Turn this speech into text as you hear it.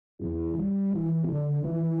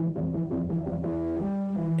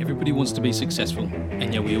Everybody wants to be successful,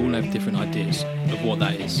 and yet we all have different ideas of what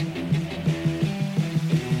that is.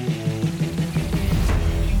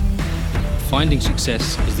 Finding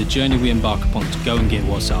success is the journey we embark upon to go and get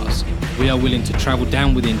what's ours. We are willing to travel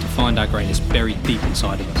down within to find our greatness buried deep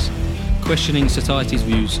inside of us, questioning society's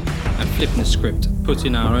views and flipping the script,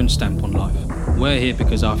 putting our own stamp on life. We're here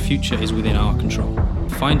because our future is within our control.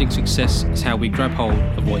 Finding success is how we grab hold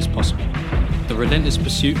of what is possible. The relentless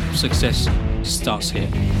pursuit of success starts here.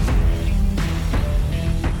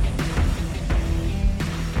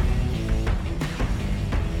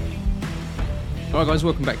 Alright guys,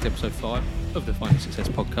 welcome back to episode 5 of the Finding Success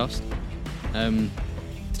podcast.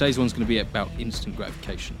 Today's one's going to be about instant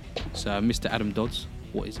gratification. So Mr. Adam Dodds,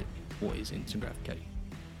 what is it? What is instant gratification?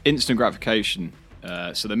 Instant gratification.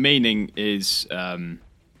 So the meaning is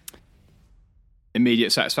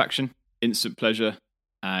immediate satisfaction, instant pleasure,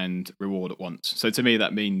 and reward at once. So to me,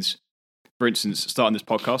 that means, for instance, starting this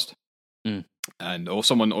podcast, or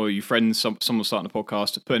someone or your friends, someone starting a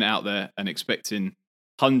podcast, putting it out there and expecting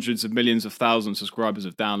hundreds of millions of thousands of subscribers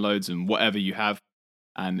of downloads and whatever you have,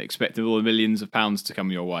 and expecting all the millions of pounds to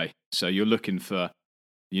come your way. So you're looking for,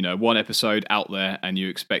 one episode out there, and you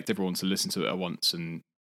expect everyone to listen to it at once. And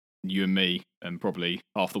you and me, and probably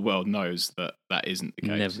half the world knows that that isn't the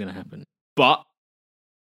case. Never going to happen. But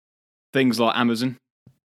things like Amazon,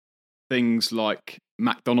 things like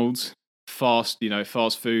McDonald's, fast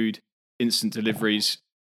food, instant deliveries,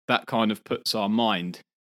 that kind of puts our mind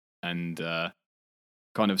and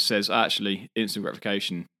kind of says, actually, instant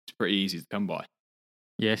gratification is pretty easy to come by.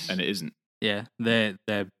 Yes. And it isn't. Yeah, their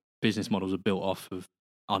business models are built off of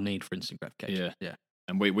our need for instant gratification. Yeah.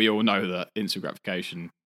 And we all know that instant gratification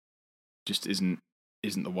just isn't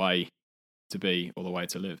the way to be or the way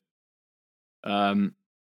to live.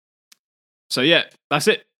 So yeah, that's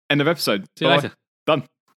it. End of episode. See you later. Done.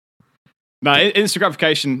 No, instant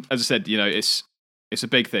gratification, as I said, it's a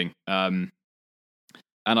big thing. And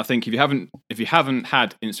I think if you haven't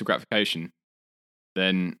had instant gratification,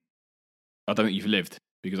 then I don't think you've lived,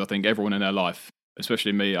 because I think everyone in their life,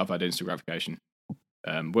 especially me, I've had instant gratification.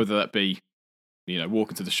 Whether that be,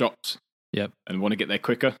 walking to the shops, and want to get there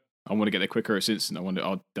quicker. I want to get there quicker. It's instant. I want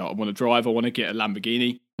to drive. I want to get a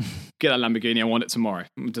Lamborghini. Get that Lamborghini. I want it tomorrow.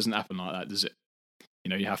 It doesn't happen like that, does it?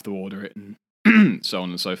 You have to order it and so on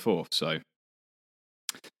and so forth. So,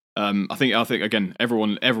 I think again,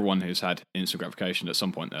 everyone who's had instant gratification at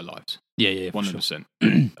some point in their lives. Yeah, 100%.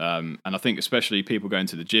 And I think especially people going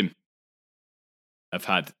to the gym have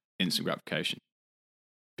had instant gratification,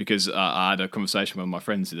 because I had a conversation with my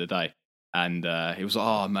friends the other day, and he was like,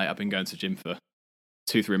 "Oh, mate, I've been going to the gym for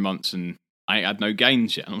 2-3 months and I ain't had no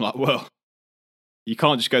gains yet." And I'm like, well, you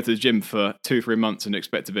can't just go to the gym for 2-3 months and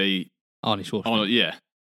expect to be Arnie Schwarzenegger. Yeah,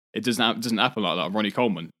 it doesn't happen like that. Ronnie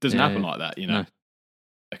Coleman doesn't happen like that. No.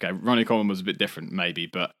 Okay, Ronnie Coleman was a bit different, maybe,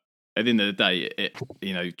 but at the end of the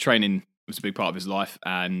day, training was a big part of his life,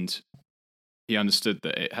 and he understood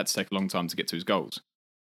that it had to take a long time to get to his goals.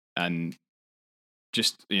 And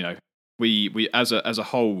just we as a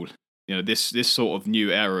whole, this sort of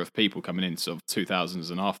new era of people coming in, sort of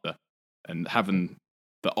 2000s and after, and having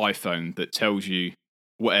the iPhone that tells you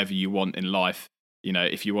whatever you want in life.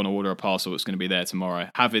 If you want to order a parcel, it's going to be there tomorrow.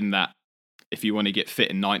 Having that, if you want to get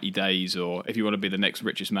fit in 90 days, or if you want to be the next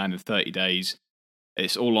richest man in 30 days,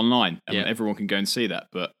 it's all online, and everyone can go and see that.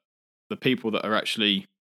 But the people that are actually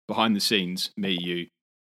behind the scenes, me, you,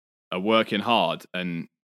 are working hard and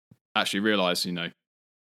actually realise,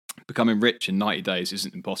 becoming rich in 90 days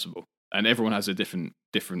isn't impossible. And everyone has a different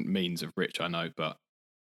means of rich, I know, but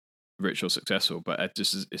rich or successful. But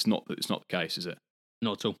it's not the case, is it?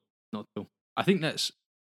 Not at all. I think that's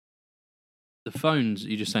the phones.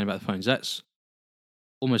 You're just saying about the phones. That's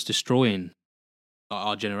almost destroying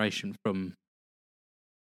our generation from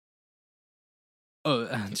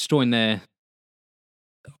destroying their.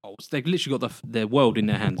 They've literally got their world in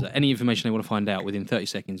their hands. Any information they want to find out within 30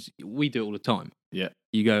 seconds, we do it all the time. Yeah.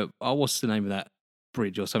 You go, oh, what's the name of that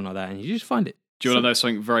bridge or something like that, and you just find it. Do you want to know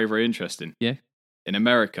something very, very interesting? Yeah. In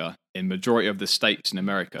America, in majority of the states in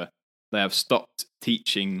America, they have stopped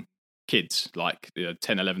teaching kids, like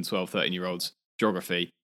 10, 11, 12, 13-year-olds, geography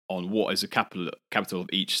on what is the capital of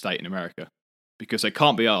each state in America, because they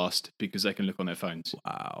can't be asked, because they can look on their phones.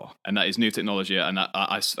 Wow. And that is new technology, and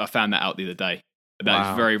I found that out the other day.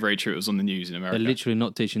 That is very, very true. It was on the news in America. They're literally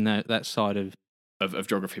not teaching that side of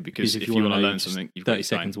geography, because if you want to learn something, you've 30 got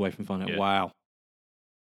seconds away from finding it. Yeah. Wow.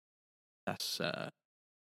 That's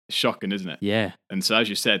it's shocking, isn't it? Yeah. And so, as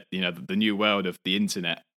you said, the new world of the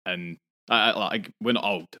internet, and we're not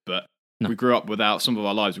old, but we grew up without, some of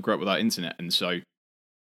our lives, we grew up without internet. And so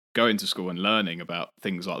going to school and learning about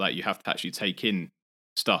things like that, you have to actually take in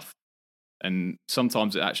stuff. And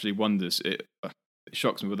sometimes it actually wonders, it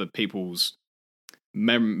shocks me whether people's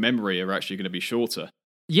memory are actually going to be shorter.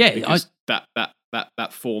 Yeah, because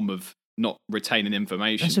that form of not retaining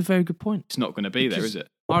information. That's a very good point. It's not going to be there, is it?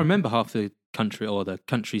 I remember half the country or the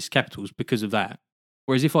country's capitals because of that.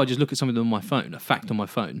 Whereas if I just look at something on my phone, a fact on my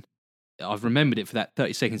phone, I've remembered it for that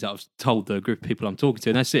 30 seconds that I've told the group of people I'm talking to,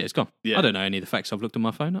 and that's it. It's gone. Yeah. I don't know any of the facts I've looked on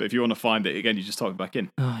my phone. But if you want to find it again, you just type it back in.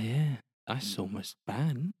 Oh yeah, that's almost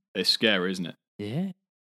bad. It's scary, isn't it? Yeah.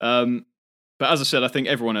 But as I said, I think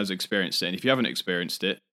everyone has experienced it, and if you haven't experienced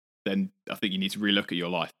it, then I think you need to relook at your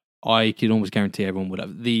life. I can almost guarantee everyone would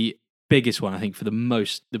have. The biggest one, I think, for the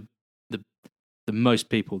most most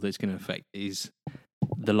people that's going to affect is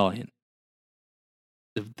the lying.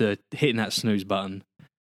 The hitting that snooze button,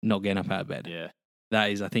 not getting up out of bed. Yeah. That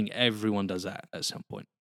is, I think everyone does that at some point.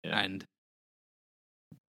 Yeah. And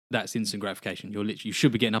that's instant gratification. You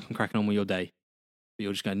should be getting up and cracking on with your day. But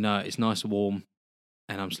you're just going, no, it's nice and warm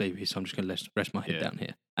and I'm sleepy, so I'm just going to rest my head down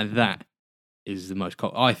here. And that is the most,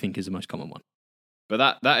 I think, is the most common one.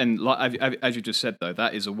 But that and like as you just said though,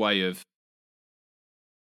 that is a way of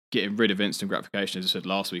getting rid of instant gratification, as I said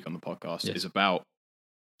last week on the podcast, is about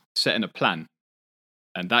setting a plan.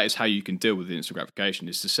 And that is how you can deal with the instant gratification,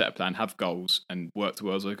 is to set a plan, have goals, and work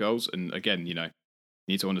towards those goals. And again, you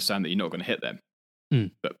need to understand that you're not going to hit them.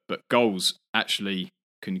 Mm. But goals actually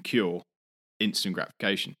can cure instant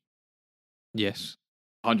gratification. Yes.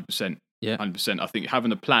 100%. Yeah. 100%. I think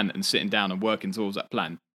having a plan and sitting down and working towards that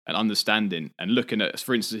plan and understanding and looking at,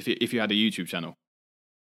 for instance, if you had a YouTube channel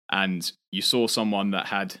and you saw someone that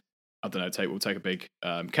had, I don't know, we'll take a big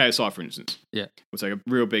KSI, for instance. Yeah. We'll take a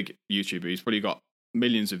real big YouTuber. He's probably got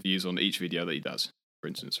millions of views on each video that he does, for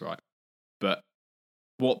instance, right? But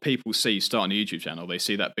what people see starting a YouTube channel, they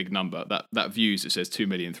see that big number, that views that says 2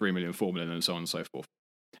 million, 3 million, 4 million, and so on and so forth.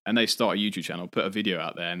 And they start a YouTube channel, put a video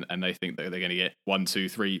out there, and they think that they're going to get 1, 2,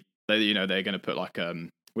 3. They're going to put like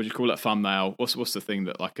what do you call it, thumbnail? What's the thing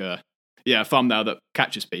that like a thumbnail that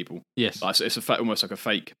catches people? Yes, like, it's almost like a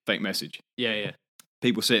fake message. Yeah.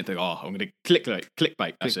 People see it and think, oh, I'm going to clickbait.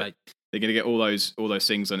 That's Clickbait. it. They're going to get all those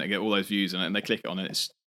things on it, get all those views on it, and they click it on it.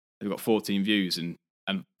 They've got 14 views, and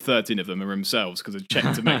 13 of them are themselves because they've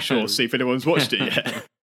checked to make sure, see if anyone's watched it yet.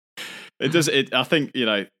 I think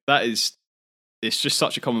that is. It's just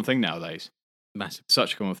such a common thing nowadays. Massive.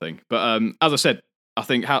 Such a common thing. But as I said, I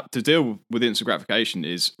think how to deal with instant gratification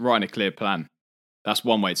is writing a clear plan. That's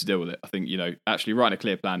one way to deal with it. I think, actually writing a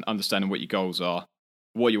clear plan, understanding what your goals are,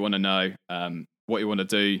 what you want to know, what you want to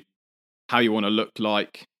do, how you want to look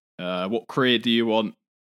like, what career do you want,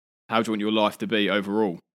 how do you want your life to be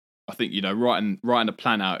overall. I think, writing a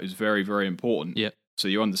plan out is very, very important. Yeah. So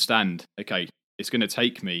you understand, okay, it's going to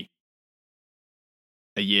take me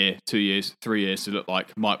a year, 2 years, 3 years to look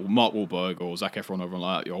like Mark Wahlberg or Zac Efron or everyone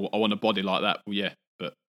like that. I want a body like that. Well, yeah,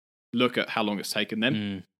 but look at how long it's taken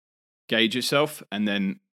them, gauge yourself, and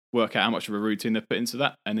then work out how much of a routine they put into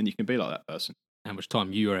that, and then you can be like that person. How much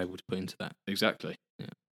time you are able to put into that. Exactly. Yeah.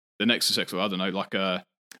 The next successful, I don't know, like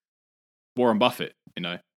Warren Buffett,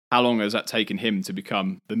 how long has that taken him to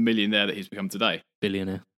become the millionaire that he's become today?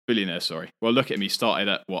 Billionaire, sorry. Well, look at him. He started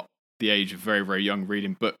at, the age of very, very young,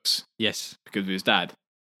 reading books. Yes. Because of his dad.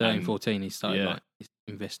 13, 14, he started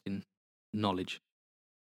investing knowledge.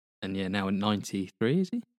 And now in 93, is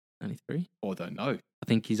he? 93? Oh, I don't know. I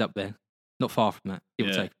think he's up there. Not far from that. It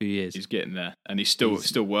will take a few years. He's getting there. And he's still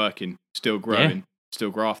working, still growing, still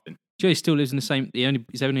grafting. Do you know he still lives in the same...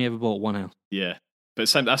 He's only ever bought one house. Yeah. But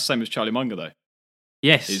that's the same as Charlie Munger, though.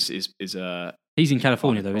 Yes. He's in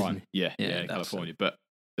California, though, isn't he? Yeah, in California. But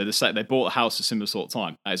they're the same. They bought a house a similar sort of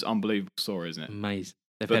time. That is an unbelievable story, isn't it? Amazing.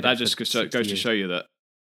 But that just goes to show you that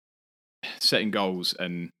setting goals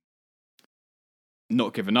and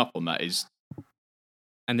not giving up on that is...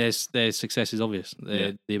 And their success is obvious.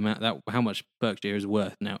 The amount how much Berkshire is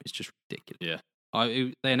worth now is just ridiculous.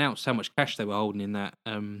 Yeah. They announced how much cash they were holding in that...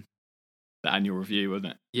 the annual review,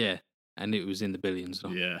 wasn't it? Yeah. And it was in the billions.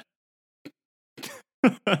 Yeah.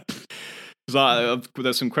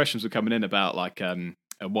 There's some questions were coming in about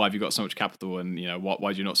why have you got so much capital, and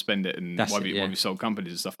why do you not spend it, and why have you sold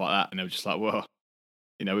companies and stuff like that? And they were just like, well,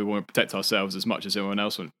 we want to protect ourselves as much as everyone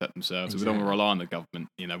else wants to protect themselves. Exactly. We don't want to rely on the government.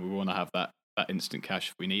 We want to have that instant cash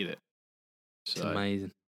if we need it. So it's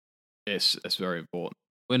amazing. It's very important.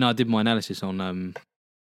 When I did my analysis on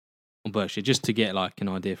Berkshire, just to get an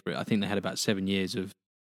idea for it, I think they had about 7 years of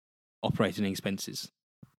operating expenses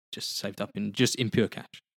just saved up in pure cash.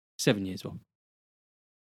 7 years off.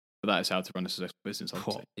 But that is how to run a successful business,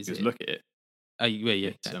 obviously. Because look at it.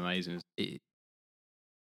 It's amazing.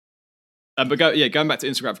 But going back to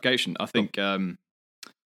instant gratification, I think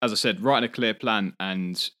as I said, writing a clear plan,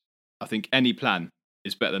 and I think any plan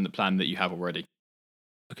is better than the plan that you have already.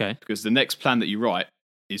 Okay. Because the next plan that you write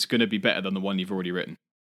is going to be better than the one you've already written.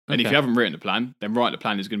 And if Okay. you haven't written a plan, then writing a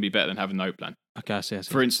plan is going to be better than having no plan. Okay, I see.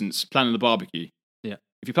 For instance, planning the barbecue. Yeah.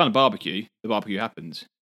 If you plan a barbecue, the barbecue happens.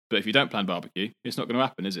 But if you don't plan barbecue, it's not going to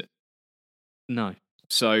happen, is it? No.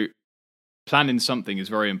 So planning something is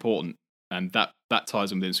very important, and that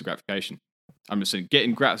ties in with instant gratification. I'm just saying,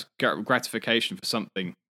 getting gratification for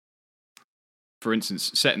something, for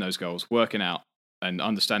instance, setting those goals, working out, and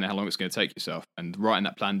understanding how long it's going to take yourself, and writing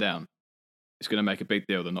that plan down, it's going to make a big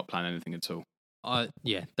deal than not planning anything at all.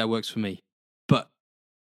 Yeah, that works for me. But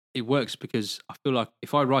it works because I feel like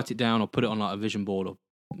if I write it down or put it on like a vision board or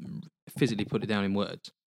physically put it down in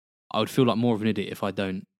words, I would feel like more of an idiot if I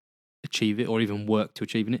don't achieve it or even work to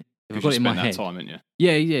achieving it. If I've got it in my head, time, ain't you?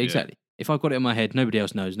 Yeah, exactly. If I've got it in my head, nobody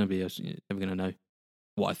else knows. Nobody else is ever going to know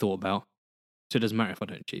what I thought about. So it doesn't matter if I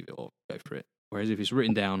don't achieve it or go for it. Whereas if it's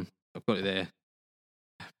written down, I've got it there.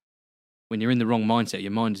 When you're in the wrong mindset,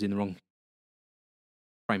 your mind is in the wrong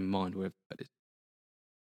frame of mind, wherever that is.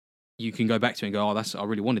 You can go back to it and go, I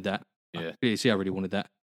really wanted that. Yeah. I clearly see I really wanted that.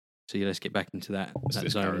 So let's get back into that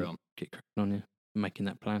Let's zone. carry on. Get cracking on, yeah. Making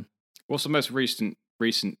that plan. What's the most recent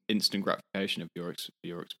instant gratification of your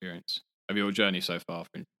experience, of your journey so far?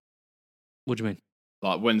 What do you mean?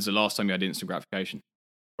 Like, when's the last time you had instant gratification?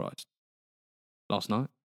 Right. Last night?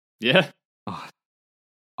 Yeah.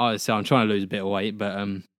 So I'm trying to lose a bit of weight, but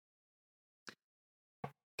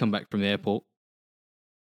come back from the airport.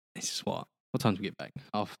 This is what time do we get back?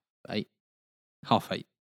 8:30.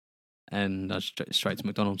 And I straight to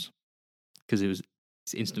McDonald's because it's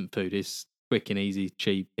instant food. It's quick and easy,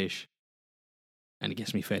 cheap-ish, and it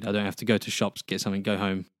gets me fed. I don't have to go to shops, get something, go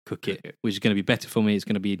home, cook it, which is going to be better for me. It's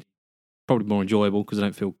going to be probably more enjoyable because I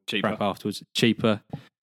don't feel crap afterwards. Cheaper.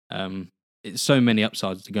 It's so many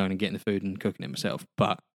upsides to going and getting the food and cooking it myself,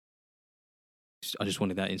 but I just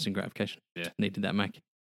wanted that instant gratification. Yeah. Needed that Mac.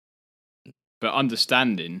 But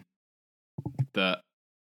understanding that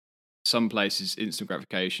some places instant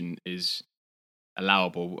gratification is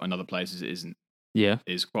allowable and other places it isn't. Yeah.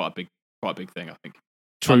 Is quite a big thing, I think.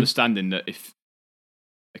 True. Understanding that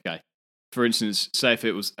for instance, say if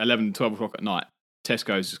it was 11, 12 o'clock at night,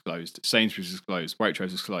 Tesco's is closed, Sainsbury's is closed,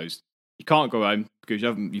 Waitrose is closed. You can't go home because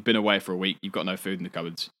you've been away for a week, you've got no food in the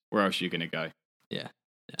cupboards. Where else are you going to go? Yeah.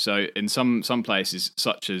 So in some places,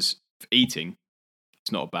 such as eating,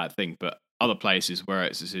 it's not a bad thing, but other places where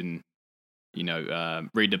it's as in,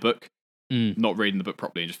 read the book, not reading the book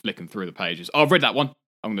properly and just flicking through the pages. Oh, I've read that one.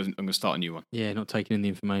 I'm gonna start a new one. Yeah, not taking in the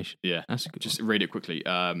information. Yeah, that's a good. Just read it quickly.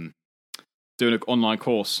 Doing an online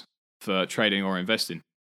course for trading or investing.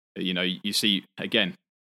 You see again,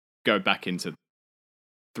 go back into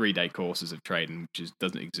 3-day courses of trading, which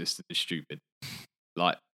doesn't exist. It's stupid.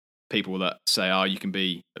 Like people that say, "Oh, you can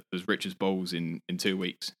be as rich as balls in 2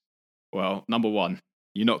 weeks." Well, number one,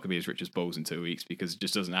 you're not going to be as rich as balls in 2 weeks because it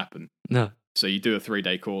just doesn't happen. No. So you do a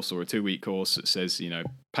 3-day course or a 2-week course that says,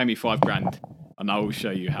 pay me $5,000 and I will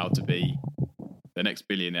show you how to be the next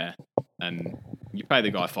billionaire. And you pay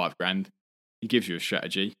the guy $5,000. He gives you a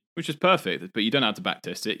strategy, which is perfect, but you don't have to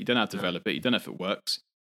backtest it. You don't have to develop it. You don't know if it works.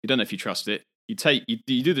 You don't know if you trust it. You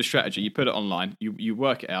do the strategy. You put it online. You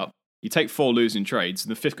work it out. You take 4 losing trades,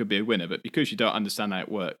 and the 5th could be a winner. But because you don't understand how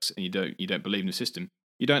it works and you don't believe in the system,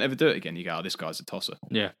 you don't ever do it again. You go, "Oh, this guy's a tosser."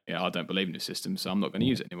 Yeah. I don't believe in the system, so I'm not going to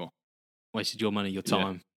use it anymore. Wasted your money, your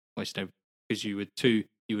time, wasted everything because you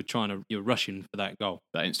were rushing for that goal,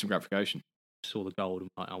 that instant gratification. Saw the goal and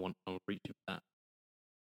I want to reach for that.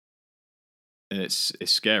 And it's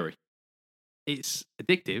scary. It's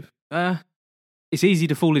addictive. It's easy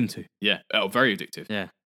to fall into. Yeah, very addictive. Yeah,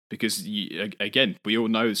 because again, we all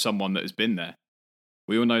know someone that has been there.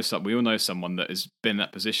 We all know someone that has been in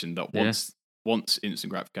that position that wants instant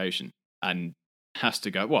gratification and has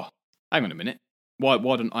to go, well, hang on a minute. Why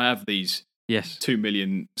don't I have these 2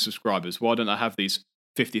 million subscribers? Why don't I have these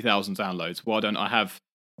 50,000 downloads? Why don't I have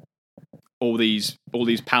all these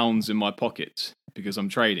pounds in my pockets because I'm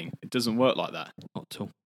trading? It doesn't work like that. Not at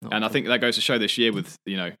all. I think that goes to show this year with,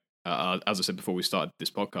 as I said before we started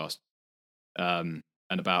this podcast, and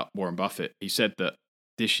about Warren Buffett. He said that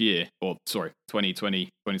this year, 2020,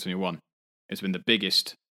 2021, has been the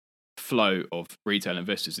biggest flow of retail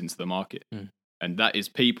investors into the market. And that is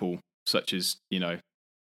people such as,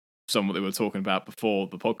 someone that we were talking about before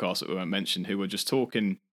the podcast that we won't mention, who were just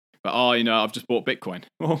talking about, I've just bought Bitcoin.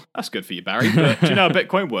 Well, that's good for you, Barry, but do you know how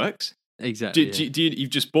Bitcoin works? Exactly. You've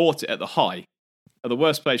just bought it at the high, at the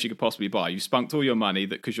worst place you could possibly buy. You've spunked all your money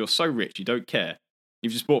because you're so rich, you don't care.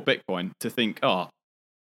 You've just bought Bitcoin to think,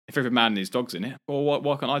 if every man and his dog's in it, well,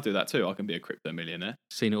 why can't I do that too? I can be a crypto millionaire.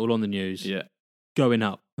 Seen it all on the news. Yeah. Going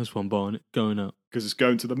up. That's why I'm buying it. Going up. Because it's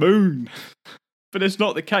going to the moon. But it's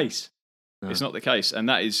not the case. No. It's not the case. And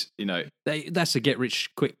that is, that's a get rich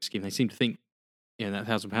quick scheme. They seem to think, that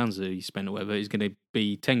 £1,000 that you spent or whatever is going to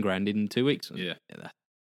be 10 grand in 2 weeks. Yeah.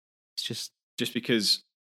 It's just because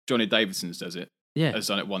Johnny Davidson's does it. Yeah. Has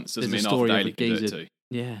done it once. Doesn't There's mean a Arthur story of Daly a can do it geezer. too.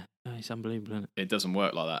 Yeah. No, it's unbelievable, isn't it? It doesn't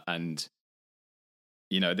work like that. And,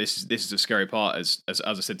 this is the scary part. As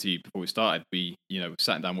I said to you before we started, we,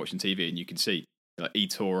 sat down watching TV and you can see like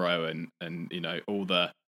eToro and all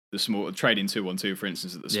the small trading 212, for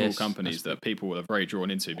instance, at the small companies that people are very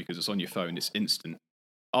drawn into because it's on your phone, it's instant.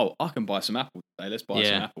 Oh, I can buy some Apple today. Let's buy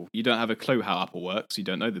some Apple. You don't have a clue how Apple works. You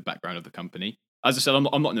don't know the background of the company. As I said, I'm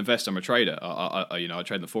not an investor. I'm a trader. I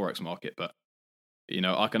trade in the forex market, but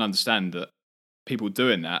I can understand that people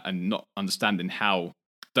doing that and not understanding how,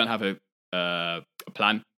 don't have a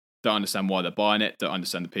plan, don't understand why they're buying it, don't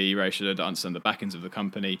understand the PE ratio, don't understand the backends of the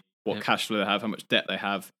company, what cash flow they have, how much debt they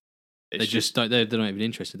have. They just don't. They're not even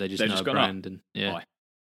interested. They just know a brand. And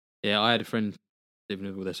I had a friend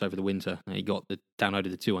living with us over the winter, and he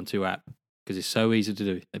downloaded the 212 app because it's so easy to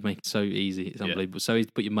do. They make it so easy. It's unbelievable. So easy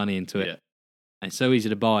to put your money into it, and it's so easy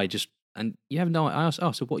to buy. And you have no. I asked,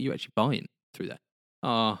 so what are you actually buying through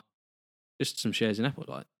that? Just some shares in Apple.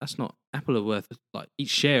 Like that's not Apple are worth like each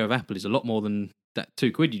share of Apple is a lot more than that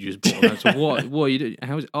 £2 you just bought. So what are you doing?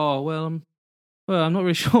 How is it? Oh well, I'm not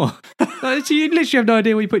really sure. Like, so you literally have no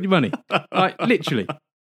idea where you put your money. Like literally.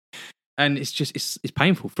 And it's just it's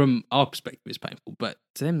painful from our perspective. It's painful, but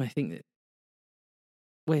to them, they think that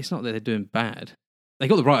it's not that they're doing bad. They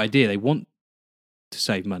got the right idea. They want to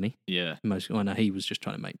save money. Yeah. No, he was just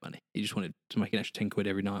trying to make money. He just wanted to make an extra £10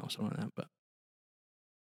 every night or something like that. But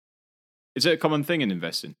is it a common thing in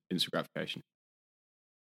investing, instant gratification?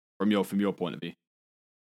 From your point of view?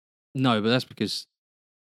 No, but that's because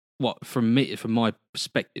from my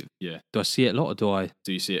perspective. Yeah. Do I see it a lot, or do I?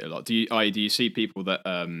 Do you see it a lot? Do you see people that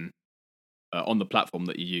on the platform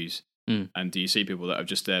that you use, and do you see people that are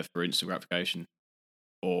just there for instant gratification,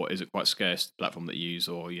 or is it quite scarce the platform that you use,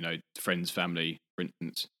 or friends, family, for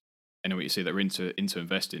instance, anyone you see that are into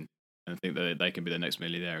investing and think that they can be the next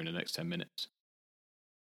millionaire in the next 10 minutes?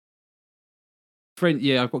 I've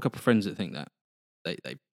got a couple of friends that think that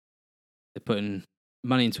they're putting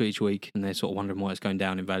money into each week, and they're sort of wondering why it's going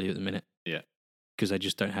down in value at the minute. Yeah, because they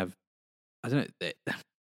just don't have. I don't know.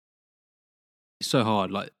 It's so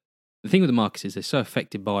hard. Like the thing with the markets is they're so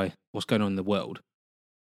affected by what's going on in the world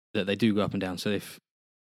that they do go up and down. So if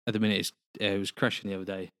at the minute it was crashing the other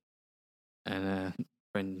day, and a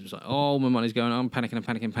friend was like, "Oh, my money's going. I'm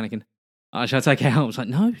panicking. Should I take it out?" I was like,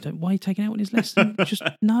 "No, don't. Why are you taking it out when it's less than? Just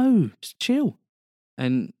chill."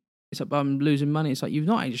 And it's like, I'm losing money. It's like you've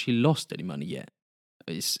not actually lost any money yet.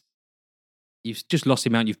 You've just lost the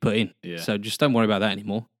amount you've put in. Yeah. So just don't worry about that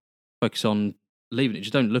anymore. Focus on leaving it.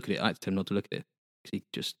 Just don't look at it. I had to tell him not to look at it because he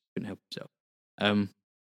just couldn't help himself.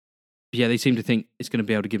 They seem to think it's going to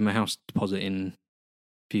be able to give him a house deposit in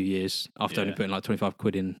a few years after only putting like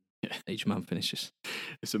 £25 in each month, and it's just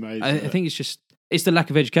it's amazing. I think it's the lack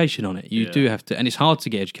of education on it. You do have to, and it's hard to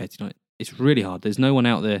get educated on it. It's really hard. There's no one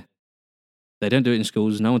out there. They don't do it in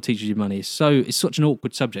schools. No one teaches you money. It's such an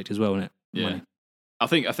awkward subject as well, isn't it? Yeah. Money. I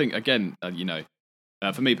think again,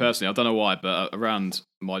 for me personally, I don't know why, but around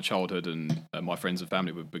my childhood and my friends and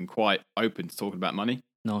family, we've been quite open to talking about money.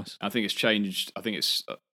 Nice. I think it's changed. I think it's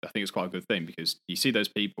quite a good thing because you see those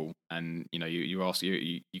people, and you ask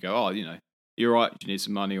you go, "Oh, you're right. Do you need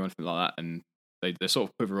some money or anything like that?" And they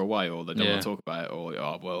sort of quiver away, or they don't want to talk about it, or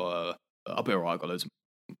I'll be all right. I've got loads.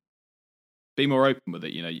 Be more open with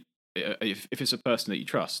it. If it's a person that you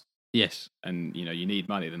trust, yes, and you need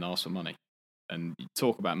money, then ask for money. And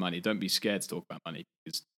talk about money. Don't be scared to talk about money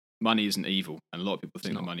because money isn't evil, and a lot of people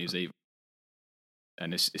think that money is evil.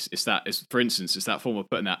 And it's for instance, it's that form of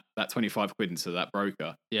putting that £25 into that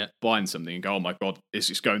broker, buying something, and go, oh my god,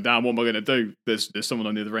 it's going down. What am I going to do? There's someone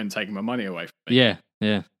on the other end taking my money away from me.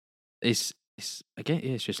 Yeah. It's again,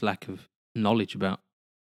 it's just lack of knowledge about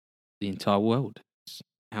the entire world. It's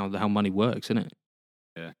how money works, isn't it?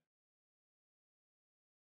 Yeah.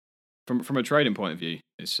 From a trading point of view,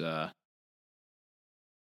 it's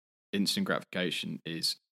instant gratification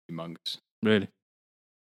is humongous. Really?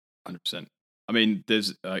 100%. I mean,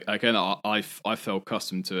 there's again, I fell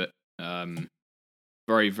accustomed to it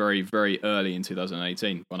very, very, very early in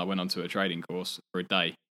 2018 when I went onto a trading course for a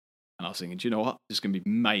day, and I was thinking, do you know what? This is going to be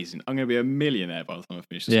amazing. I'm going to be a millionaire by the time I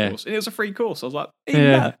finish this course. And it was a free course. I was like,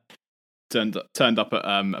 yeah. Turned up at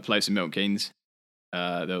a place in Milton Keynes.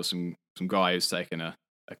 There was some guy who's taking a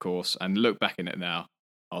course, and look back in it now,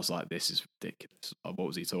 I was like, this is ridiculous. What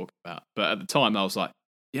was he talking about? But at the time, I was like,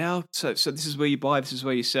 yeah, so this is where you buy, this is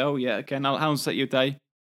where you sell. Yeah, okay. Now, how long does that your day?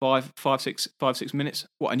 5, 6 minutes.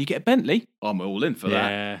 What? And you get a Bentley? I'm all in for that.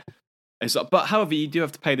 Yeah. It's like, but however, you do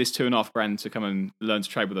have to pay this $2,500 to come and learn to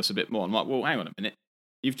trade with us a bit more. I'm like, well, hang on a minute.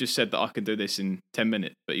 You've just said that I could do this in 10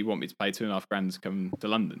 minutes, but you want me to pay $2,500 to come to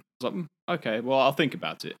London. I was like, okay, well, I'll think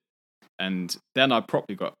about it. And then I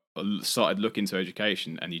properly started looking into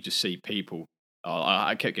education, and you just see people.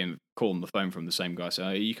 I kept getting called on the phone from the same guy saying,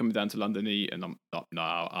 are you coming down to London? And I'm like, no,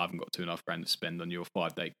 I haven't got $2,500 to spend on your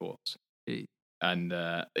 5-day course. And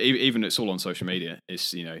even it's all on social media.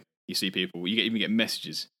 It's, you see people, you even get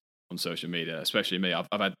messages on social media, especially me. I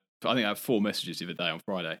think I had 4 messages the other day on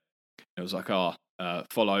Friday. It was like,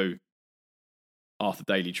 follow Arthur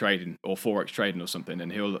Daily Trading or Forex Trading or something,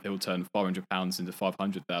 and he'll turn £500 into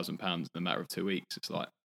 £500,000 in a matter of 2 weeks. It's like,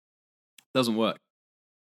 doesn't work.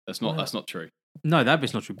 That's not true. No, that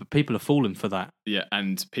bit's not true. But people are falling for that. Yeah,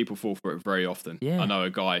 and people fall for it very often. Yeah. I know a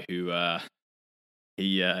guy who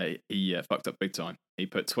he fucked up big time. He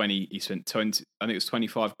spent 20. I think it was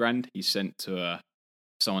 $25,000. He sent to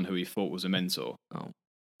someone who he thought was a mentor. Oh.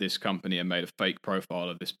 This company had made a fake profile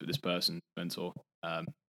of this person mentor.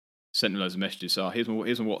 Sent him loads of messages. So here's my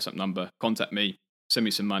WhatsApp number. Contact me. Send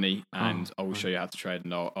me some money, and I will show you how to trade,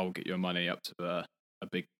 and I'll get your money up to a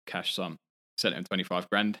big cash sum. Sent him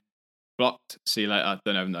 $25,000. Blocked. See you later. I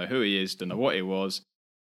don't even know who he is. Don't know what he was.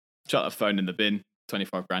 Chuck the phone in the bin.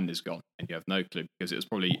 $25,000 is gone, and you have no clue because it was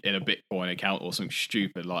probably in a Bitcoin account or something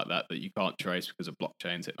stupid like that you can't trace because of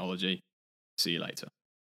blockchain technology. See you later.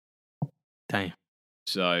 Damn.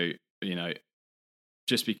 So,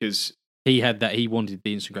 just because he wanted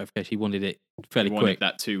the instant gratification, he wanted it fairly quick.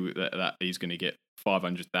 That too, that he's going to get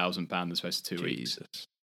 £500,000 in the space of 2 weeks.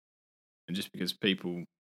 And just because people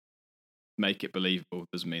make it believable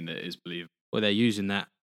doesn't mean that it is believable. Well, they're using that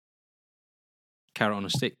carrot on a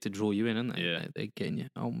stick to draw you in, aren't they? Yeah. They're getting you.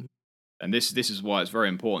 And this is why it's very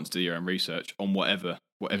important to do your own research on whatever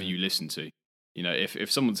you listen to.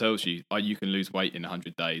 If someone tells you, you can lose weight in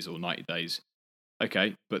 100 days or 90 days,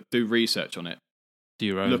 okay, but do research on it. Do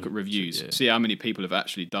your own. Look at reviews. See how many people have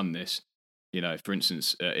actually done this. For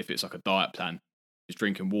instance, if it's like a diet plan, just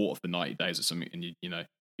drinking water for 90 days or something, and you're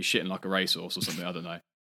shitting like a racehorse or something, I don't know.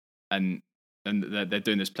 And they're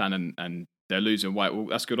doing this plan and they're losing weight. Well,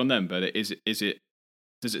 that's good on them, but does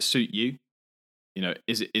it suit you?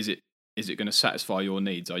 Is it going to satisfy your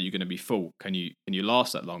needs? Are you going to be full? Can you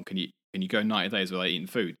last that long? Can you go 90 days without eating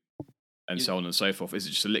food? And so on and so forth. Is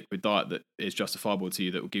it just a liquid diet that is justifiable to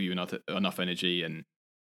you that will give you enough energy and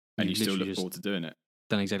you still look forward to doing it?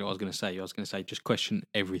 Done exactly what I was going to say. I was going to say just question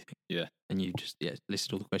everything. Yeah. And you just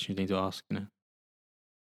listed all the questions you need to ask.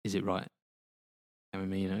 Is it right? I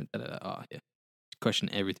mean, yeah. Just question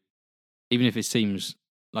everything, even if it seems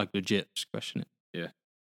like legit. Just question it. Yeah.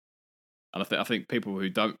 And I think people who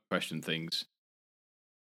don't question things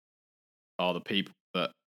are the people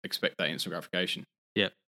that expect that instant gratification. Yeah.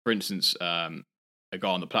 For instance, a guy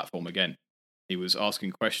on the platform again, he was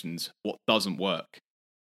asking questions. What doesn't work?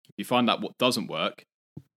 If you find out what doesn't work,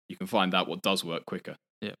 you can find out what does work quicker.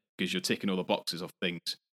 Yeah. Because you're ticking all the boxes of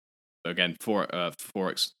things. So again,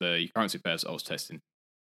 Forex, the currency pairs I was testing,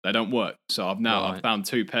 they don't work. So I've found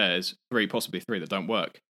 2 pairs, possibly 3 that don't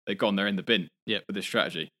work. They've gone. They're in the bin. For this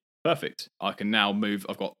strategy. Perfect. I can now move.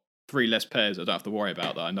 I've got 3 less pairs I don't have to worry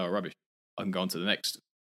about that I know are rubbish. I can go on to the next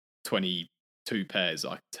 22 pairs that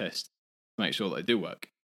I can test to make sure that they do work.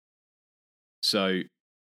 So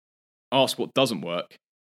ask what doesn't work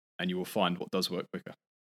and you will find what does work quicker.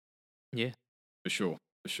 Yeah. For sure.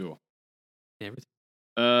 Yeah, everything.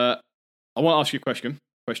 I want to ask you a question.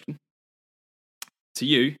 To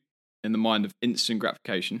you, in the mind of instant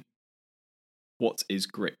gratification, what is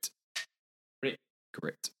grit?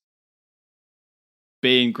 Grit.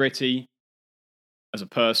 Being gritty as a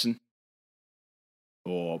person,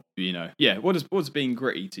 or what does being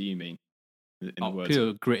gritty to you mean? In the words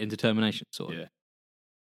pure grit and determination, sort of.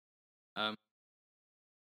 Yeah.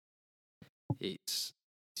 It's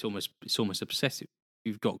almost obsessive.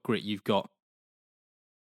 You've got grit. You've got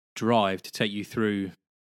drive to take you through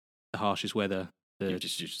the harshest weather. You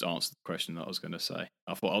just answered the question that I was going to say.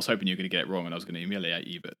 I was hoping you were going to get it wrong and I was going to humiliate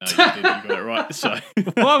you, but no, you got it right. So,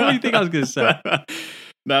 what do you think I was going to say?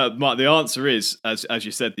 No, the answer is, as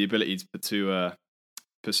you said, the ability to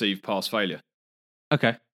perceive past failure.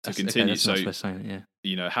 Okay. To continue. That's a nice way of saying it,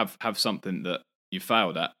 yeah. Have something that you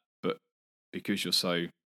failed at, but because you're so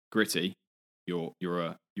gritty, you're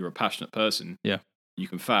a passionate person. Yeah. You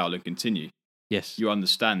can fail and continue. Yes. You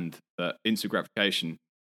understand that instant gratification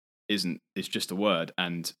it's just a word,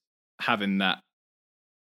 and having that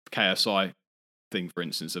KSI thing, for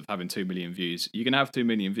instance, of having 2 million views. You can have 2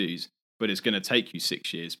 million views, but it's going to take you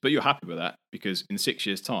 6 years. But you're happy with that because in 6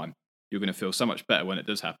 years' time, you're going to feel so much better when it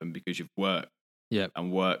does happen because you've worked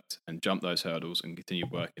and jumped those hurdles and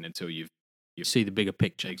continued working until you see the bigger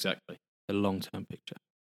picture. Exactly. The long-term picture.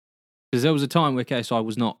 Because there was a time where KSI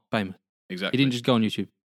was not famous. Exactly. He didn't just go on YouTube,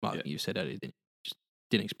 like you said earlier, it just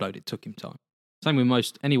didn't explode. It took him time. Same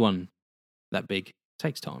with anyone that big. It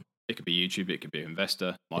takes time. It could be YouTube, it could be an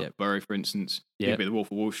investor, like Burry, for instance. It Yep. could be The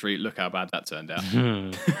Wolf of Wall Street. Look how bad that turned out.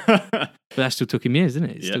 But that still took him years,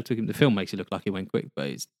 didn't it? It still took him. The film makes it look like it went quick, but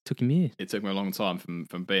it took him years. It took him a long time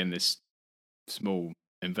from being this small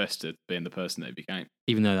investor to being the person that he became.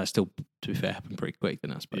 Even though that still, to be fair, happened pretty quick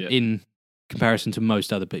then, I suppose. In comparison to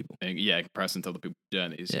most other people. Yeah, in comparison to other people's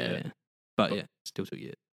journeys. Yeah. But it still took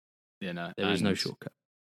years. Yeah, no. There is no shortcut.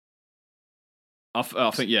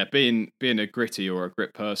 I think, being a gritty or a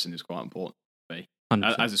grit person is quite important for me.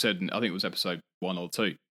 100%. As I said, I think it was episode 1 or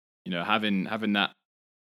 2, having that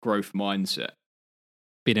growth mindset.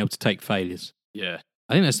 Being able to take failures. Yeah.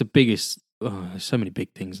 I think that's the biggest, there's so many big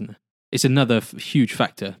things, isn't there? It's another huge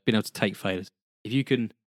factor, being able to take failures. If you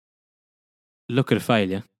can look at a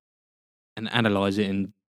failure and analyse it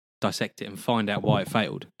and dissect it and find out why it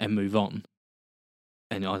failed and move on,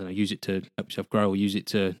 and I don't know, use it to help yourself grow or use it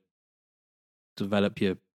to develop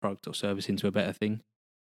your product or service into a better thing,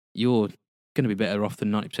 you're going to be better off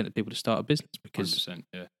than 90% of people to start a business because 100%,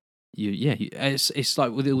 it's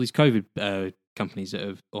like with all these COVID companies that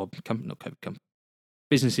have, or not COVID companies,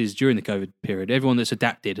 businesses during the COVID period, everyone that's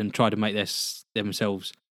adapted and tried to make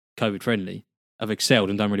themselves COVID friendly have excelled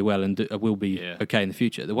and done really well and will be okay in the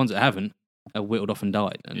future. The ones that haven't are whittled off and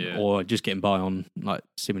died, or just getting by on like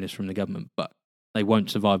stimulus from the government, but they won't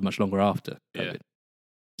survive much longer after COVID.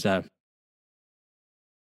 So,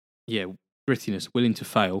 grittiness, willing to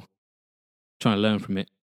fail, trying to learn from it.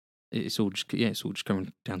 It's all just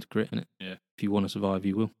coming down to grit, isn't it? Yeah. If you want to survive,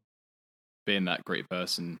 you will. Being that gritty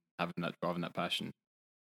person, having that drive and that passion,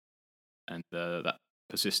 and that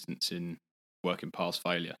persistence in working past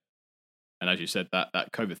failure. And as you said, that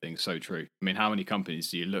COVID thing is so true. I mean, how many companies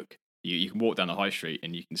do you look? You can walk down the high street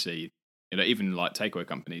and you can see, even like takeaway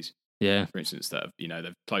companies, for instance, that have,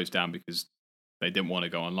 they've closed down because they didn't want to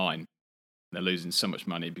go online. They're losing so much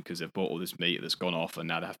money because they've bought all this meat that's gone off, and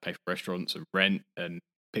now they have to pay for restaurants and rent and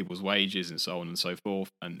people's wages and so on and so forth,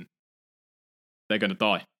 and they're going to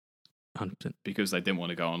die 100% because they didn't want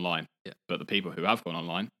to go online. Yeah. But the people who have gone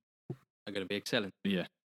online are going to be excelling. Yeah.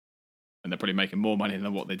 And they're probably making more money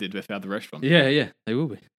than what they did if they had the restaurant. Yeah, they will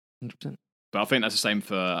be 100%. But I think that's the same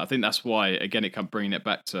I think that's why, again, it comes bringing it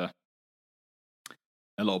back to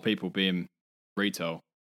a lot of people being retail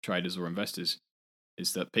traders or investors,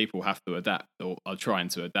 is that people have to adapt or are trying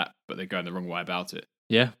to adapt, but they're going the wrong way about it.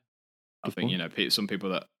 Yeah. I think, some people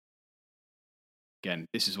that, again,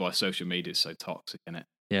 this is why social media is so toxic, isn't it?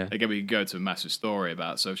 Yeah. Again, we could go to a massive story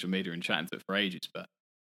about social media and chatting to it for ages, but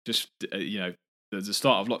just, there's a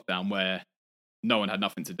start of lockdown where no one had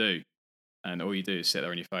nothing to do. And all you do is sit there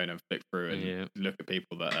on your phone and flick through and look at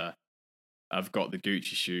people that have got the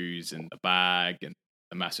Gucci shoes and the bag and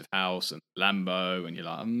the massive house and Lambo, and you're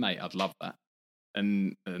like, mate, I'd love that.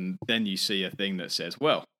 And then you see a thing that says,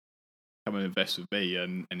 well, come and invest with me,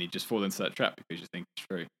 and you just fall into that trap because you think it's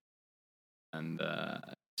true. And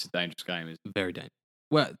it's a dangerous game. Isn't it? Very dangerous.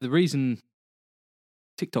 Well, the reason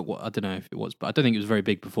TikTok, I don't know if it was, but I don't think it was very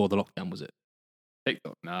big before the lockdown, was it?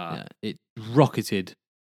 TikTok, nah. Yeah, it rocketed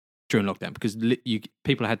during lockdown because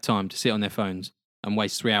people had time to sit on their phones and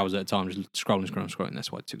waste 3 hours at a time just scrolling.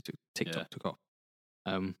 That's why TikTok took off.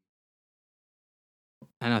 And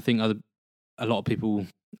I think a lot of people,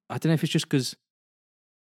 I don't know if it's just because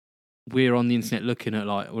we're on the internet looking at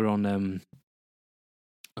we're on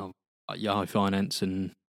like Yahoo Finance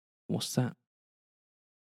and what's that?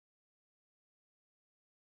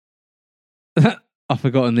 I've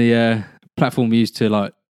forgotten the platform used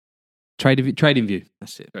to Trading View.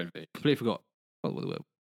 That's it. Trading View. Completely forgot what the word.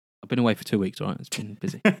 I've been away for 2 weeks, all right? It's been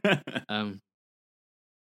busy. I don't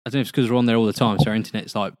know if it's because we're on there all the time, so our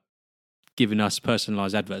internet's giving us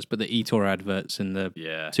personalised adverts, but the eToro adverts and the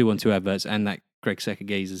 212 adverts and that Greg Secker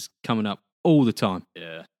gaze is coming up all the time.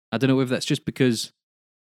 Yeah. I don't know whether that's just because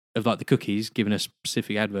of the cookies giving us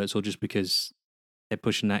specific adverts or just because they're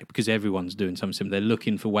pushing that because everyone's doing something similar. They're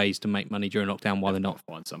looking for ways to make money during lockdown while they're not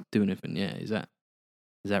doing anything. Yeah, is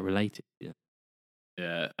that related? Yeah.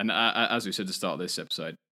 Yeah, and as we said at the start of this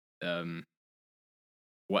episode,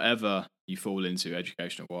 whatever you fall into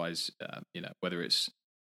educational wise, whether it's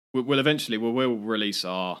we'll release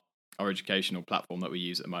our educational platform that we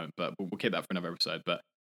use at the moment, but we'll keep that for another episode. But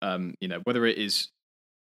whether it is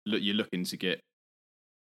you're looking to get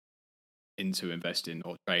into investing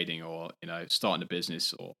or trading or starting a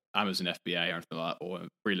business or Amazon FBA or anything like that, or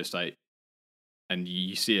real estate, and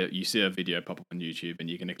you see a video pop up on YouTube, and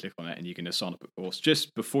you're going to click on it and you're going to sign up a course,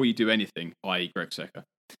 just before you do anything, i.e. Greg Secker,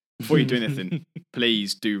 before you do anything,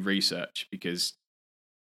 please do research, because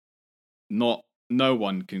no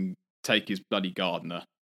one can take his bloody gardener,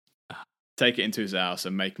 take it into his house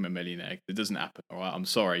and make him a millionaire. It doesn't happen. All right, I'm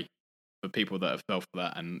sorry for people that have fell for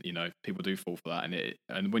that, and people do fall for that.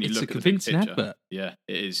 And when you look at the big picture, advert. yeah,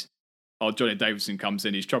 it is. Oh, Johnny Davidson comes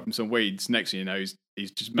in, he's chopping some weeds. Next thing you know,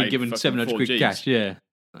 he's just Been made given 700 quid cash. Yeah.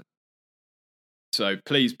 So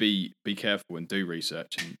please be careful and do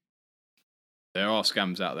research. And there are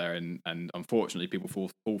scams out there, and unfortunately, people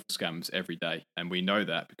fall for scams every day, and we know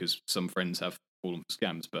that because some friends have fallen for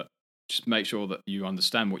scams. But just make sure that you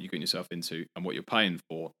understand what you're getting yourself into and what you're paying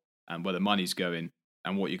for, and where the money's going,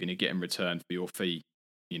 and what you're going to get in return for your fee.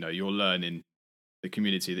 You're learning the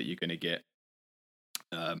community that you're going to get.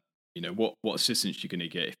 What assistance you're going to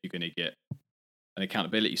get. If you're going to get an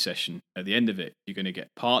accountability session at the end of it, you're going to get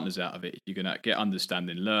partners out of it. You're going to get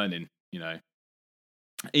understanding, learning.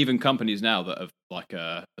 Even companies now that have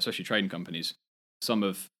especially trading companies, some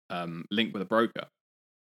have linked with a broker,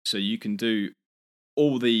 so you can do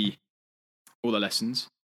all the lessons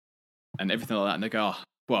and everything like that. And they go,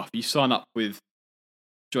 well, if you sign up with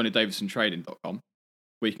JohnnyDavidsonTrading.com,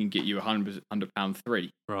 we can get you £100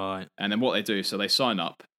 free. Right. And then what they do, so they sign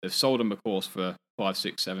up, they've sold them a course for 5,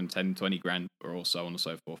 6, 7, 10, 20 grand, or so on and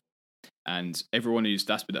so forth. And everyone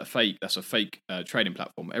that's a fake trading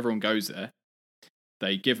platform. Everyone goes there,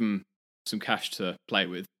 they give them some cash to play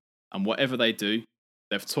with, and whatever they do,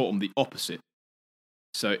 they've taught them the opposite.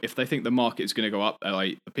 So if they think the market is going to go up,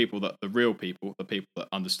 the real people, the people that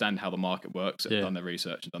understand how the market works, have done their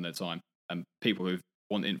research and done their time, and people who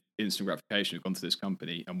want instant gratification have gone to this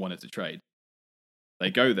company and wanted to trade,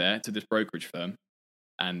 they go there to this brokerage firm,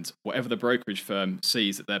 and whatever the brokerage firm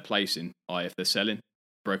sees that they're placing, if they're selling, the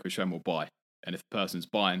brokerage firm will buy, and if the person's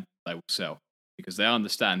buying, they will sell, because they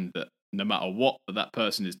understand that no matter what that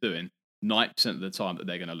person is doing, 90% of the time that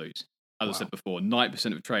they're going to lose. As I said before,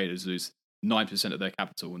 90% of traders lose 9% of their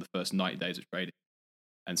capital in the first 90 days of trading.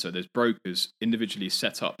 And so there's brokers individually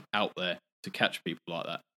set up out there to catch people like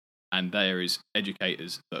that. And there is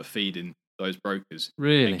educators that are feeding those brokers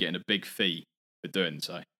and getting a big fee for doing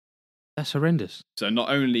so. That's horrendous. So not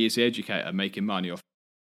only is the educator making money off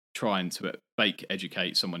trying to fake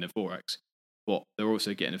educate someone in Forex, but they're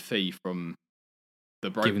also getting a fee from the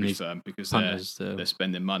brokerage firm, because they're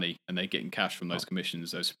spending money and they're getting cash from those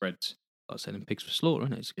commissions, those spreads. Like selling pigs for slaughter,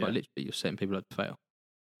 isn't it? It's quite literally you're setting people up to fail.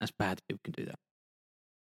 That's bad that people can do that.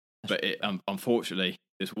 But unfortunately,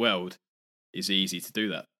 this world is easy to do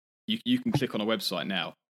that. You can click on a website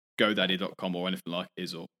now, GoDaddy.com or anything like it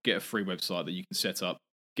is, or get a free website that you can set up,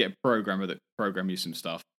 get a programmer that can program you some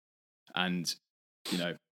stuff, and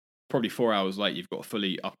probably 4 hours later, you've got a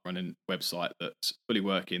fully up and running website that's fully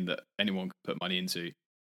working, that anyone can put money into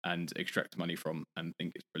and extract money from, and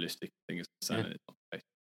think it's realistic, think it's standard. It's not the case.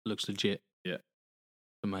 Looks legit. Yeah.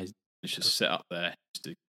 Amazing. It's just set up there just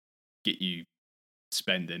to get you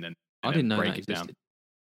spending and I didn't know break that it down. existed.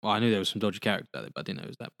 Well, I knew there was some dodgy characters out there, but I didn't know it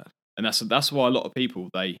was that bad. And that's why a lot of people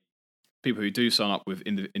who do sign up with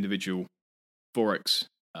individual Forex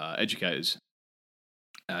educators,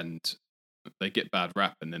 and they get bad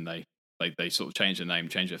rap, and then they sort of change their name,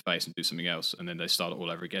 change their face, and do something else, and then they start it all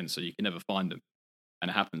over again. So you can never find them, and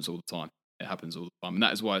it happens all the time. And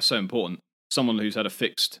that is why it's so important. Someone who's had a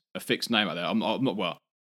fixed name out there. I'm not well.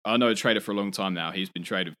 I know a trader for a long time now. He's been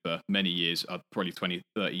trading for many years, probably 20,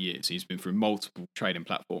 30 years. He's been through multiple trading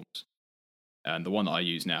platforms, and the one that I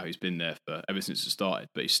use now, he's been there for ever since it started,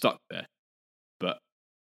 but he's stuck there. But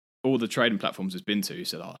all the trading platforms he's been to, he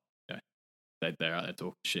said, they're out there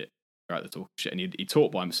talking shit. And he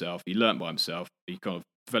taught by himself. He learnt by himself. He kind of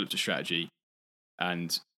developed a strategy,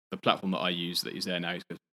 and the platform that I use that he's there now, it's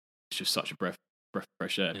just such a breath of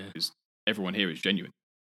fresh air, because everyone here is genuine,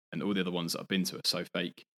 and all the other ones that I've been to are so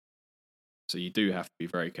fake. So you do have to be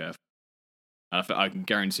very careful. And I can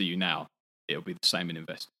guarantee you now, it'll be the same in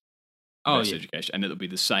investing, education, and it'll be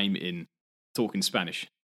the same in talking Spanish.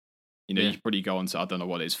 You probably go on to, I don't know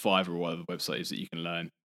what it is, Fiverr or whatever the website is that you can learn,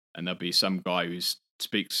 and there'll be some guy who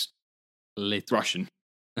speaks Russian.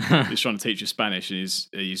 He's trying to teach you Spanish, and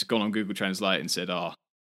he's gone on Google Translate and said,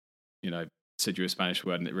 said you're a Spanish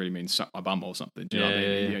word and it really means suck my bum or something. Do you know what I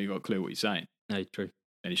mean? You've got a clue what he's saying. No, true.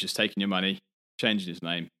 And he's just taking your money, changing his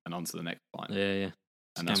name, and on to the next client. Yeah.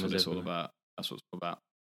 And that's what it's all about. That's what it's all about.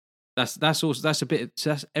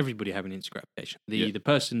 That's everybody having instant gratification. The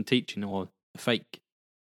person teaching, or the fake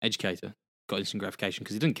educator, got instant gratification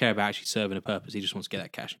because he doesn't care about actually serving a purpose. He just wants to get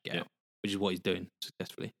that cash and get out. which is what he's doing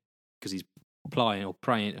successfully, because he's applying or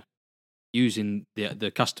using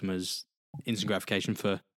the customer's instant gratification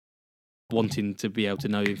for wanting to be able to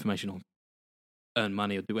know information or earn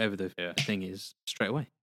money or do whatever the thing is straight away.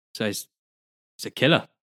 So it's a killer.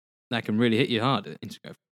 That can really hit you hard at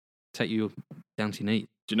Instagram. Take you down to your knees.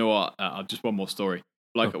 Do you know what? Just one more story.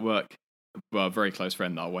 At work, a very close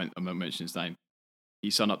friend that I won't mention his name. He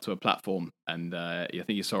signed up to a platform, and I think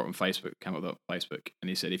he saw it on Facebook, came up with it on Facebook, and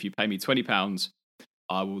he said, if you pay me £20,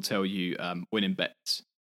 I will tell you winning bets.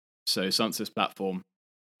 So he signed up to this platform,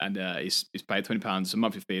 and he's paid £20, a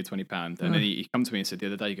monthly fee of £20. And then he come to me and said the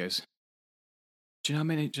other day, he goes, do you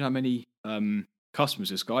know how many customers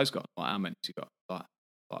this guy's got? Like, how many has he got?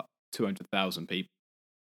 Like 200,000 people.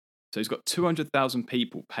 So he's got 200,000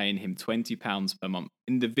 people paying him £20 per month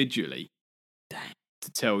individually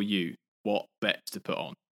to tell you what bets to put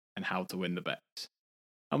on and how to win the bets.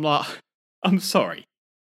 I'm like, I'm sorry,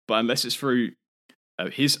 but unless it's through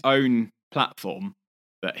his own platform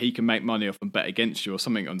that he can make money off and bet against you or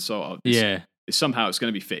something on somehow it's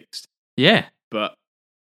going to be fixed. Yeah. But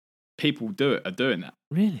people are doing that.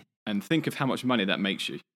 Really? And think of how much money that makes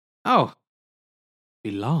you. Oh.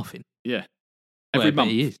 Be laughing. Yeah.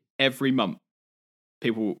 Every month,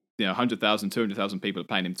 people, 100,000, 200,000 people are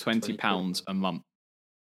paying him £20 a month,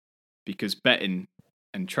 because betting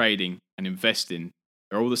and trading and investing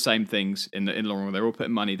are all the same things in the long run. They're all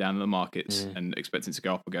putting money down in the markets and expecting to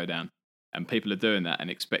go up or go down. And people are doing that and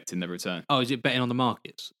expecting the return. Oh, is it betting on the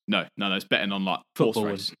markets? No, it's betting on like horse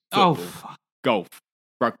race, football, golf,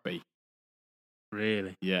 rugby.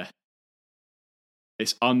 Really? Yeah.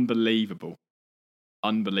 It's unbelievable.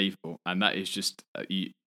 Unbelievable. And that is just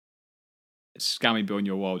it's scamming beyond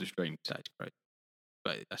your wildest dreams. That's great.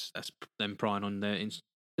 But that's them prying on their Is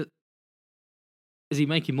he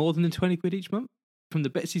making more than the 20 quid each month from the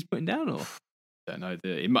bets he's putting down, or? Don't know.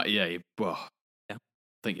 He might. Yeah. Well, I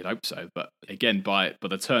think you'd hope so. But again, by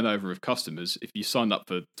the turnover of customers, if you signed up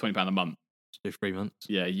for £20 a month, do 3 months.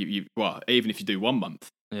 Yeah. Even if you do 1 month,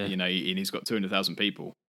 and he's got 200,000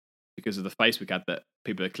 people, because of the Facebook ad that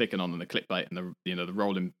people are clicking on and the clickbait and the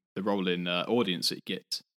rolling audience that it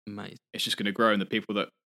gets. Amazing. It's just going to grow, and the people that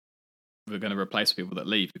we're going to replace people that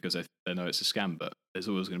leave because they know it's a scam. But there's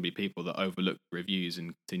always going to be people that overlook reviews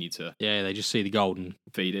and continue to they just see the gold and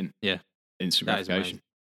feed in. Yeah, instant gratification.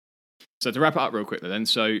 So to wrap it up real quickly, then.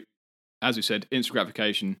 So as we said, instant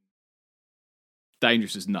gratification,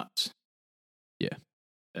 dangerous as nuts. Yeah.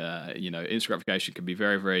 Instant gratification can be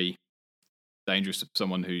very, very dangerous to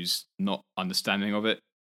someone who's not understanding of it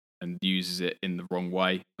and uses it in the wrong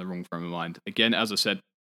way, the wrong frame of mind. Again, as I said,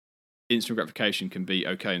 instant gratification can be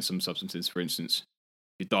okay in some substances. For instance,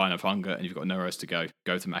 if you're dying of hunger and you've got nowhere else to go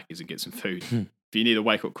to Mackey's and get some food. If you need a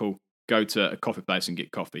wake-up call, go to a coffee place and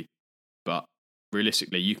get coffee. But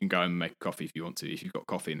realistically, you can go and make coffee if you want to, if you've got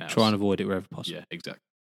coffee in the house. Try and avoid it wherever possible. Yeah, exactly.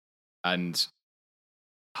 And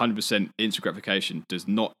 100% instant gratification does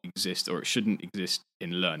not exist, or it shouldn't exist,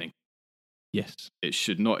 in learning. Yes. It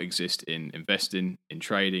should not exist in investing, in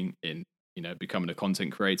trading, in becoming a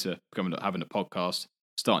content creator, having a podcast,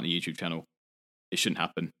 starting a YouTube channel. It shouldn't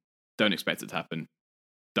happen. Don't expect it to happen.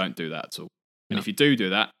 Don't do that at all. And if you do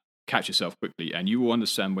that, catch yourself quickly, and you will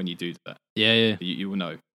understand when you do that. Yeah. You will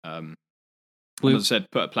know. As I said,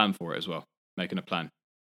 put a plan for it as well. Making a plan.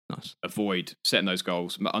 Nice. Avoid setting those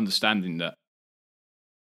goals, but understanding that,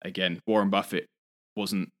 again, Warren Buffett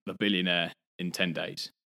wasn't the billionaire in 10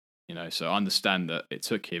 days. So I understand that it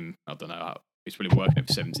took him, I don't know, he's probably working it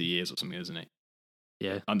for 70 years or something, isn't he?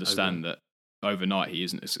 Yeah. Understand that overnight he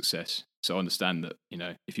isn't a success. So understand that,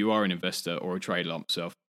 if you are an investor or a trader like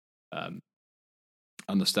myself,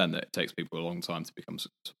 understand that it takes people a long time to become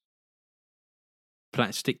successful.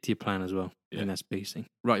 Stick to your plan as well. Yeah. And that's the biggest thing.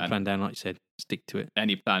 Write your plan down, like you said. Stick to it.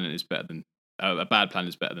 Any plan is better than a bad plan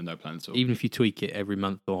is better than no plan at all. Even if you tweak it every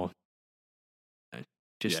month or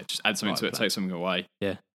just add something to it, take something away.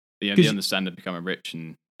 Yeah. The understand of becoming rich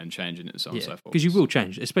and changing it and so on and so forth. Because you will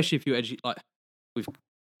change, especially if you we've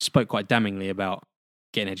spoke quite damningly about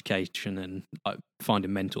getting education and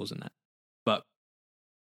finding mentors and that. But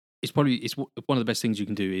it's one of the best things you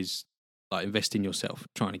can do is invest in yourself,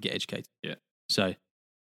 trying to get educated. Yeah. So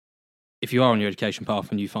if you are on your education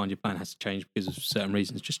path and you find your plan has to change because of certain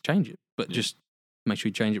reasons, just change it. But just make sure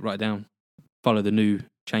you change it right down. Follow the new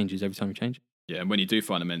changes every time you change it. Yeah, and when you do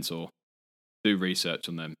find a mentor, do research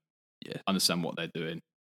on them. Yeah. Understand what they're doing.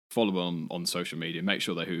 Follow them on social media. Make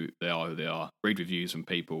sure who they are. Read reviews from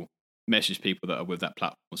people. Message people that are with that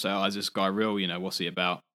platform. Say, is this guy real? What's he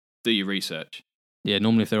about? Do your research. Yeah,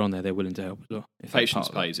 normally if they're on there, they're willing to help as well. Patience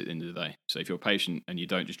pays at the end of the day. So if you're patient and you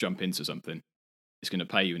don't just jump into something, it's going to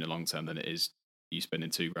pay you in the long term than it is you spending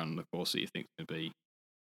 £2,000 on the course that you think is going to be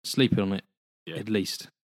Sleeping on it, Yeah. at least.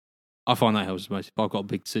 I find that helps most. If I've got a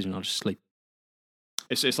big decision, I'll just sleep.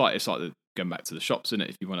 It's like going back to the shops, isn't it?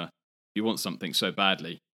 If you want something so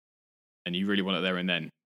badly, and you really want it there and then,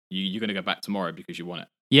 you're going to go back tomorrow because you want it.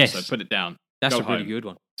 Yes. So put it down. That's go a really home, good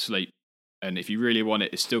one. Sleep, and if you really want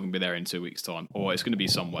it, it's still going to be there in 2 weeks' time, or it's going to be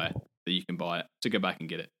somewhere that you can buy it. So go back and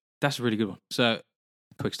get it. That's a really good one. So,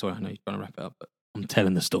 quick story. I know you're trying to wrap it up, but I'm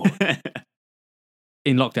telling the story.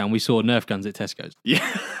 In lockdown, we saw Nerf guns at Tesco's. Yeah.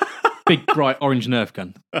 Big, bright orange Nerf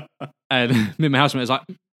gun. And me and my housemate was like,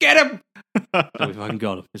 get him! So we fucking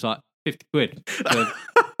got them. It's like 50 quid for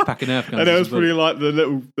a pack of Nerf guns. And it was pretty like the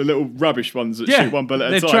little rubbish ones that shoot one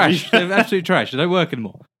bullet at a time. They're trash. They're absolute trash. They don't work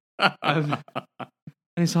anymore. And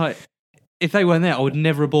it's like, if they weren't there, I would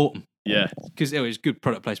never have bought them. Yeah. Because it was good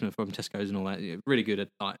product placement from Tesco's and all that. Really good at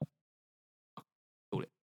like,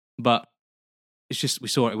 but it's just we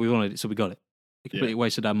saw it, we wanted it, so we got it. We completely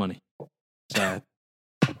wasted our money. So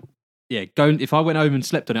yeah, if I went home and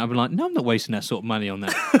slept on it, I'd be like, no, I'm not wasting that sort of money on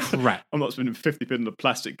that crap. I'm not spending 50 quid on a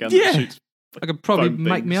plastic gun that shoots. I could probably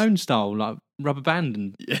make my own style, like rubber band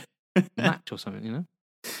and match or something, you know?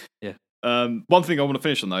 Yeah. One thing I want to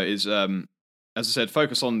finish on though is, as I said,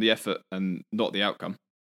 focus on the effort and not the outcome.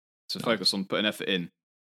 So focus on putting effort in,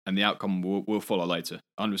 and the outcome will follow later.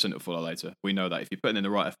 100% will follow later. We know that if you're putting in the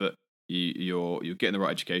right effort, you're getting the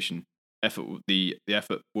right education. The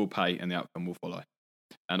effort will pay, and the outcome will follow.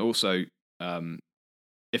 And also,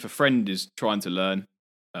 if a friend is trying to learn,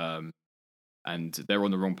 and they're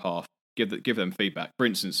on the wrong path, give them feedback. For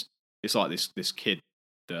instance, it's like this kid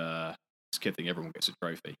thing. Everyone gets a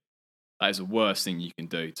trophy. That is the worst thing you can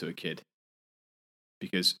do to a kid,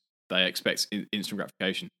 because they expect instant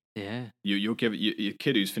gratification. Yeah. You'll give your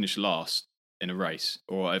kid who's finished last in a race,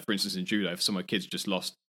 or for instance in judo, if some kid's just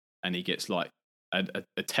lost and he gets like a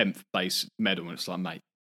 10th place medal, and it's like, mate,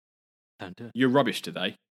 don't do it. You're rubbish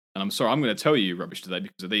today, and I'm sorry, I'm going to tell you you're rubbish today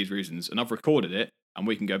because of these reasons, and I've recorded it, and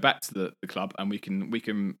we can go back to the club and we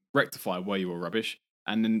can rectify where you were rubbish,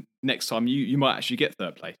 and then next time you might actually get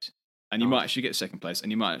third place, and you might actually get second place,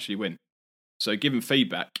 and you might actually win. So giving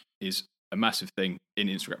feedback is a massive thing in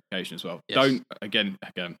instant gratification as well. Yes. Don't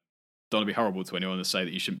want to be horrible to anyone to say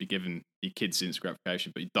that you shouldn't be giving your kids instant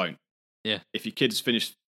gratification, but you don't. Yeah. If your kid's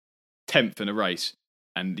finished 10th in a race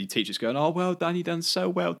and the teacher's going, oh, well done, you done so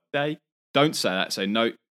well today, don't say that. Say,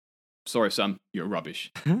 no, sorry, son, you're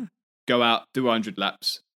rubbish. Go out, do 100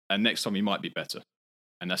 laps, and next time you might be better.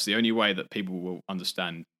 And that's the only way that people will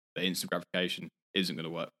understand that instant gratification isn't going to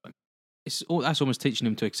work for them. That's almost teaching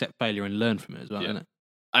them to accept failure and learn from it as well, isn't it?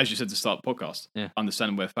 As you said to start the podcast,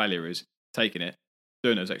 understanding where failure is, taking it,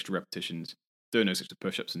 doing those extra repetitions, doing those extra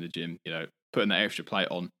push-ups in the gym, putting that extra plate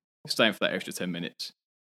on, staying for that extra 10 minutes,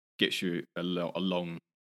 gets you a long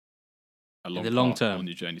term on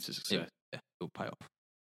your journey to success. It'll pay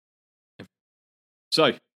off.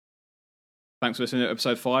 So, thanks for listening to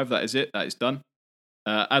episode 5. That is it. That is done.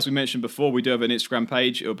 As we mentioned before, we do have an Instagram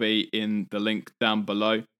page. It'll be in the link down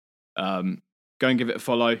below. Go and give it a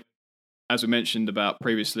follow. As we mentioned about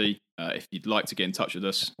previously, if you'd like to get in touch with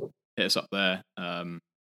us, hit us up there. There'll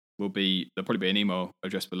probably be an email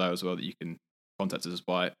address below as well that you can contact us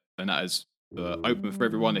by, and that is open for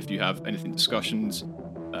everyone. If you have anything discussions,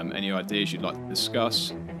 any ideas you'd like to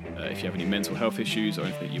discuss, if you have any mental health issues or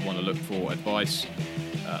anything you want to look for advice,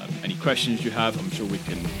 any questions you have, I'm sure we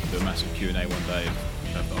can do a massive Q&A one day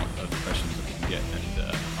of the questions that we can get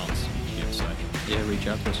and answers we can get. So reach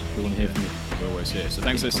out to us. We want to hear from you. We're always here. So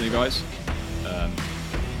thanks for listening, guys.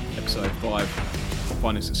 Episode 5,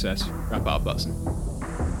 Finding Success. Wrap it up, Butson.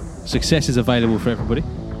 Success is available for everybody,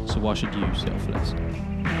 so why should you settle for less?